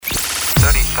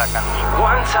seconds.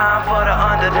 One time for the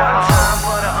underdog.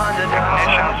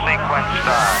 Ignition sequence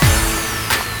start.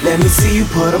 Let me see you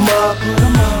put 'em up.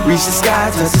 Reach the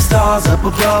sky, touch the stars up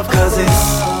above. Cause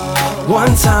it's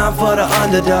one time for the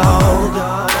underdog.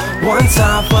 One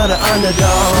time for the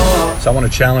underdog. So I want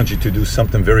to challenge you to do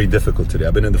something very difficult today.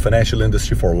 I've been in the financial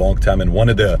industry for a long time, and one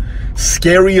of the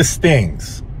scariest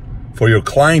things for your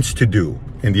clients to do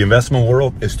in the investment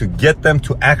world is to get them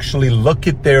to actually look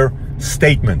at their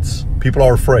statements. People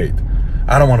are afraid.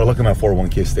 I don't want to look at my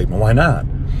 401k statement. Why not?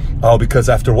 Oh, because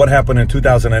after what happened in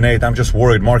 2008, I'm just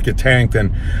worried market tanked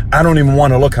and I don't even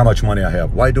want to look how much money I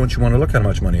have. Why don't you want to look how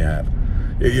much money I have?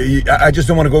 I just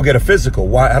don't want to go get a physical.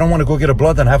 Why? I don't want to go get a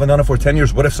blood and haven't done it for 10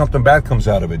 years. What if something bad comes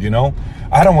out of it, you know?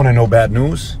 I don't want to know bad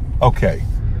news. Okay.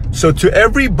 So to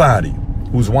everybody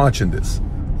who's watching this,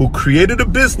 who created a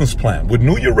business plan with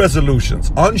New Year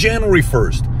resolutions on January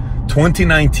 1st,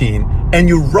 2019, and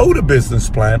you wrote a business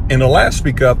plan in the last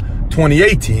week of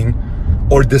 2018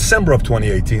 or December of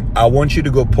 2018, I want you to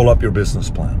go pull up your business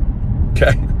plan.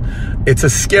 Okay? It's a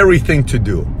scary thing to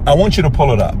do. I want you to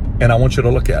pull it up and I want you to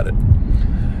look at it.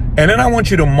 And then I want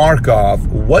you to mark off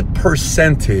what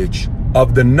percentage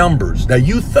of the numbers that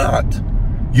you thought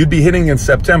you'd be hitting in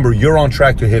September, you're on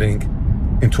track to hitting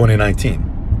in 2019.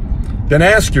 Then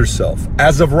ask yourself,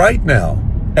 as of right now,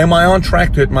 am I on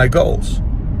track to hit my goals?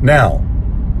 Now,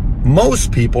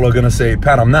 most people are gonna say,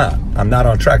 Pat, I'm not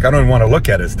on track. I don't even wanna look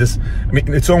at it.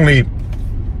 It's only,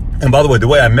 and by the way, the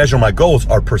way I measure my goals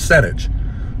are percentage.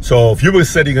 So if you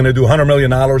said you're gonna do $100 million,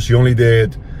 you only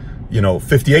did,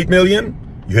 58 million,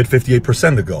 you hit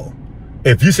 58% the goal.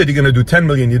 If you said you're gonna do 10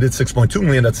 million, you did 6.2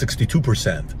 million, that's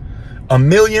 62%. A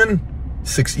million,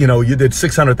 you did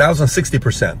 600,000,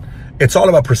 60%. It's all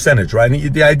about percentage, right?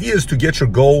 And the idea is to get your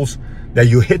goals that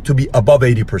you hit to be above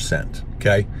 80%,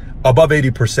 okay? Above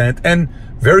 80%, and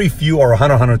very few are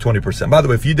 100, 120%. By the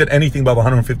way, if you did anything above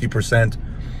 150%,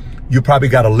 you probably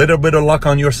got a little bit of luck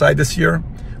on your side this year,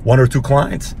 one or two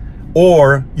clients,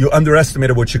 or you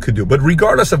underestimated what you could do. But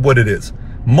regardless of what it is,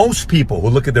 most people who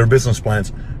look at their business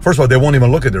plans, first of all, they won't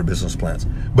even look at their business plans.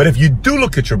 But if you do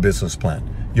look at your business plan,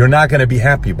 you're not gonna be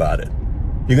happy about it.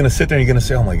 You're gonna sit there and you're gonna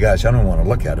say, oh my gosh, I don't want to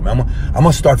look at it. I'm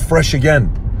gonna start fresh again.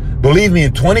 Believe me,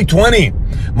 in 2020,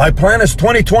 my plan is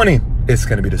 2020. It's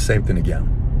gonna be the same thing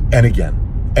again, and again,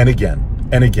 and again,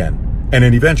 and again. And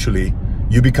then eventually,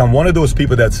 you become one of those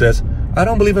people that says, I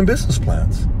don't believe in business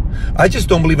plans. I just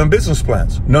don't believe in business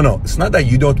plans. No, it's not that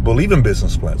you don't believe in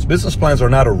business plans. Business plans are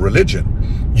not a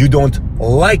religion. You don't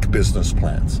like business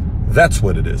plans. That's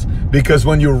what it is. Because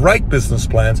when you write business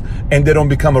plans and they don't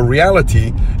become a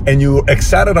reality and you're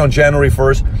excited on January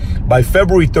 1st, by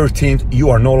February 13th, you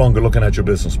are no longer looking at your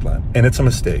business plan. And it's a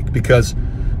mistake because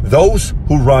those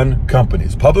who run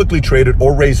companies, publicly traded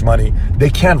or raise money, they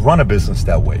can't run a business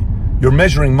that way. You're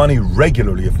measuring money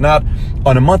regularly, if not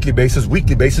on a monthly basis,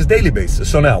 weekly basis, daily basis.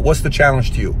 So now, what's the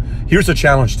challenge to you? Here's a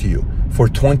challenge to you for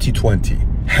 2020.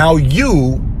 How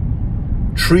you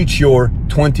treat your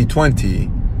 2020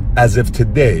 as if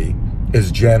today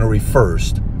is January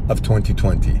 1st of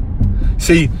 2020.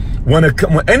 See,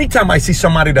 anytime I see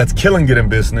somebody that's killing it in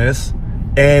business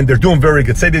and they're doing very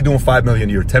good, say they're doing 5 million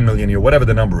a year, 10 million a year, whatever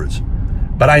the number is,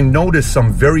 but I notice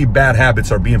some very bad habits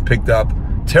are being picked up,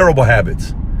 terrible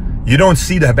habits. You don't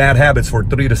see the bad habits for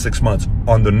 3 to 6 months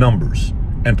on the numbers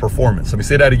and performance. Let me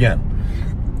say that again.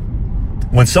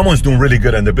 When someone's doing really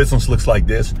good and the business looks like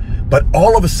this, but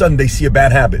all of a sudden they see a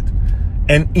bad habit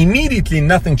and immediately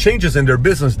nothing changes in their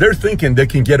business, they're thinking they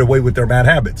can get away with their bad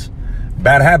habits.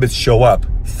 Bad habits show up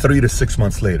 3 to 6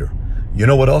 months later. You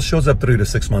know what else shows up 3 to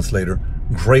 6 months later?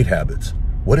 Great habits.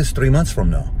 What is 3 months from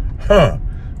now?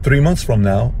 3 months from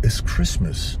now is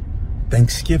Christmas,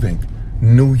 Thanksgiving,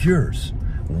 New Year's.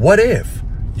 What if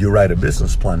you write a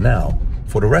business plan now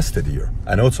for the rest of the year?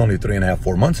 I know it's only 3.5,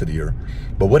 4 months of the year,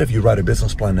 but what if you write a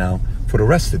business plan now for the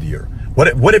rest of the year?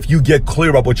 What if you get clear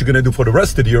about what you're gonna do for the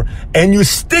rest of the year and you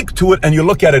stick to it and you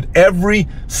look at it every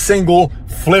single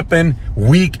flipping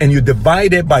week and you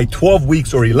divide it by 12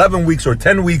 weeks or 11 weeks or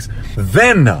 10 weeks,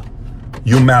 then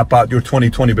you map out your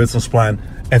 2020 business plan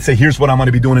and say, here's what I'm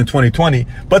gonna be doing in 2020.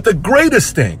 But the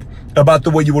greatest thing about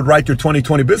the way you would write your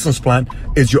 2020 business plan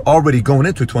is you're already going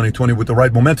into 2020 with the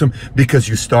right momentum because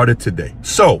you started today.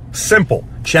 So, simple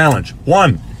challenge.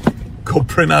 1, go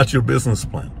print out your business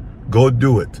plan. Go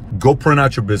do it. Go print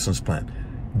out your business plan.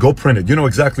 Go print it. You know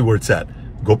exactly where it's at.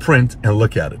 Go print and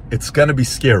look at it. It's gonna be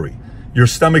scary. Your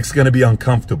stomach's gonna be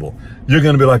uncomfortable. You're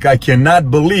gonna be like, I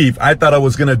cannot believe I thought I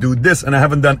was gonna do this and I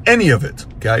haven't done any of it,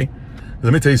 okay?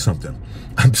 Let me tell you something.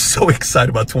 I'm so excited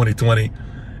about 2020.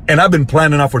 And I've been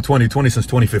planning out for 2020 since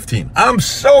 2015. I'm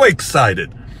so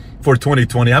excited for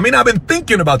 2020. I mean, I've been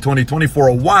thinking about 2020 for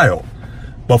a while.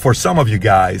 But for some of you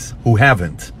guys who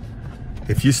haven't,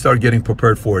 if you start getting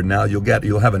prepared for it now,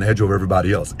 you'll have an edge over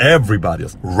everybody else. Everybody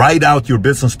else. Write out your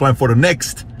business plan for the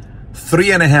next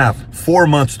 3.5, 4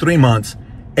 months, 3 months.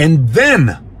 And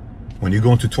then when you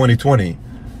go into 2020,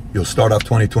 you'll start off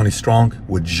 2020 strong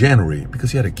with January,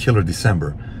 because you had a killer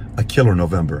December, a killer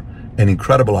November, an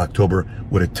incredible October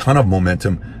with a ton of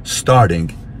momentum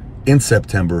starting in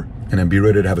September, and then be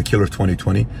ready to have a killer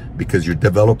 2020 because you're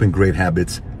developing great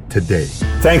habits today.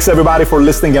 Thanks everybody for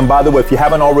listening. And by the way, if you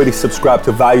haven't already subscribed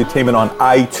to Valuetainment on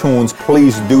iTunes,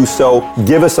 please do so.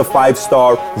 Give us a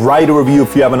 5-star, write a review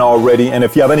if you haven't already. And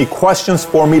if you have any questions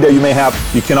for me that you may have,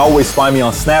 you can always find me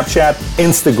on Snapchat,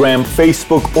 Instagram,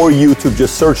 Facebook, or YouTube.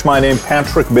 Just search my name,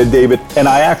 Patrick Bet-David. And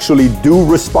I actually do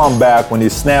respond back when you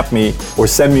snap me or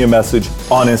send me a message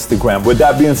on Instagram. With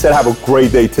that being said, have a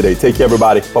great day today. Take care,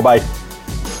 everybody. Bye-bye.